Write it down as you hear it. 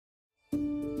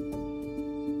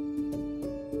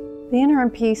The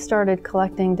NRMP started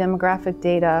collecting demographic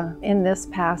data in this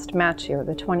past match year,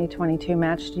 the 2022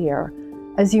 matched year.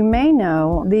 As you may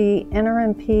know, the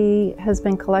NRMP has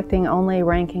been collecting only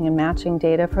ranking and matching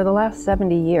data for the last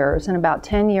 70 years, and about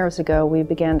 10 years ago we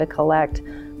began to collect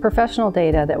professional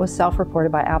data that was self-reported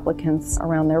by applicants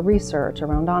around their research,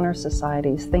 around honor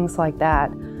societies, things like that.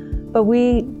 But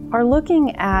we are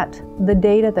looking at the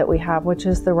data that we have, which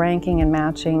is the ranking and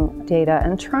matching data,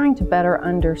 and trying to better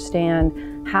understand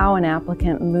how an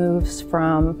applicant moves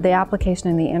from the application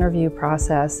and the interview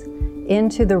process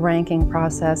into the ranking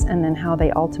process, and then how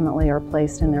they ultimately are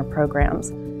placed in their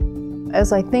programs.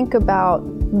 As I think about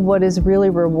what is really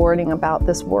rewarding about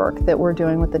this work that we're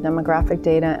doing with the demographic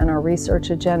data and our research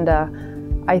agenda,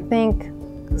 I think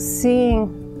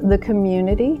seeing the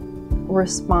community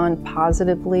respond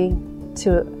positively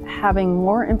to having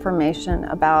more information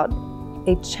about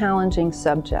a challenging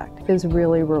subject is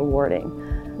really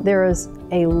rewarding. There is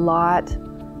a lot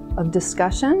of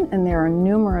discussion, and there are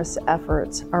numerous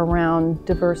efforts around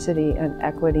diversity and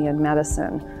equity in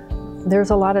medicine. There's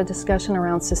a lot of discussion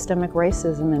around systemic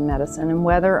racism in medicine and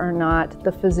whether or not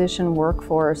the physician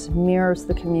workforce mirrors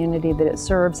the community that it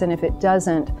serves, and if it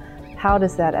doesn't, how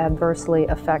does that adversely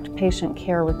affect patient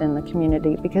care within the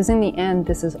community? Because in the end,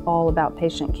 this is all about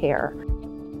patient care.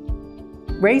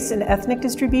 Race and ethnic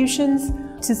distributions,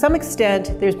 to some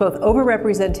extent, there's both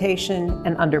overrepresentation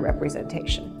and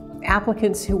underrepresentation.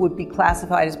 Applicants who would be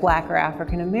classified as Black or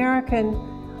African American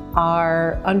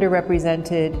are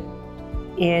underrepresented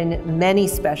in many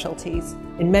specialties.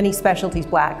 In many specialties,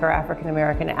 Black or African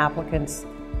American applicants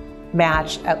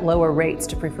match at lower rates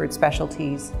to preferred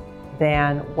specialties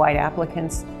than white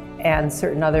applicants, and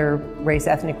certain other race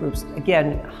ethnic groups,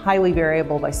 again, highly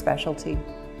variable by specialty.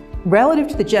 Relative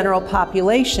to the general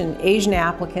population, Asian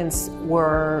applicants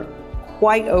were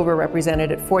quite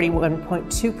overrepresented at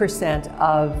 41.2%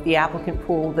 of the applicant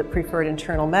pool that preferred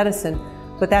internal medicine,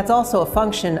 but that's also a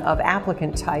function of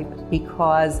applicant type,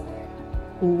 because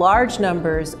large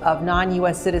numbers of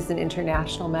non-US citizen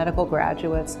international medical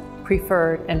graduates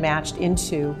preferred and matched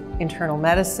into internal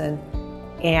medicine,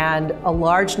 and a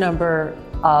large number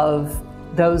of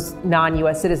those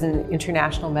non-US citizen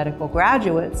international medical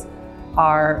graduates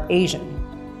are Asian.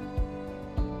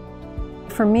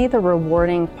 For me, the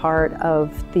rewarding part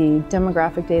of the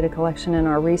demographic data collection in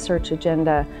our research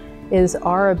agenda is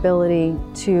our ability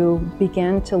to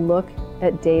begin to look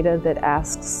at data that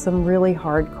asks some really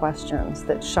hard questions,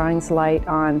 that shines light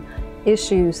on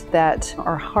issues that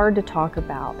are hard to talk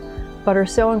about, but are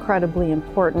so incredibly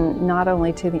important not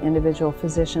only to the individual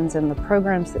physicians and the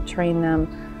programs that train them,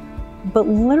 but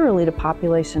literally to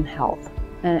population health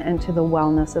and to the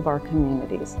wellness of our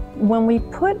communities. When we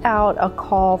put out a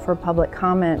call for public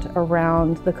comment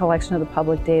around the collection of the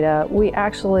public data, we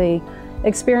actually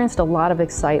experienced a lot of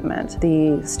excitement.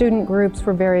 The student groups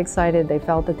were very excited. They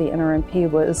felt that the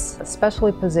NRMP was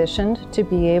especially positioned to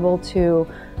be able to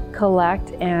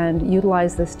collect and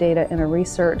utilize this data in a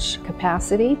research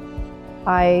capacity.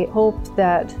 I hope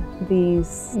that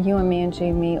these UME and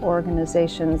GME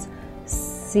organizations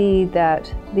see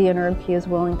that the NRMP is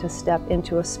willing to step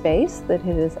into a space that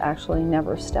it has actually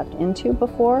never stepped into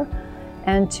before,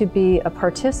 and to be a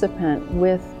participant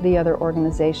with the other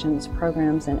organizations,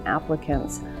 programs, and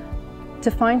applicants to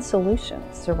find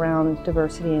solutions around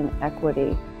diversity and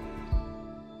equity.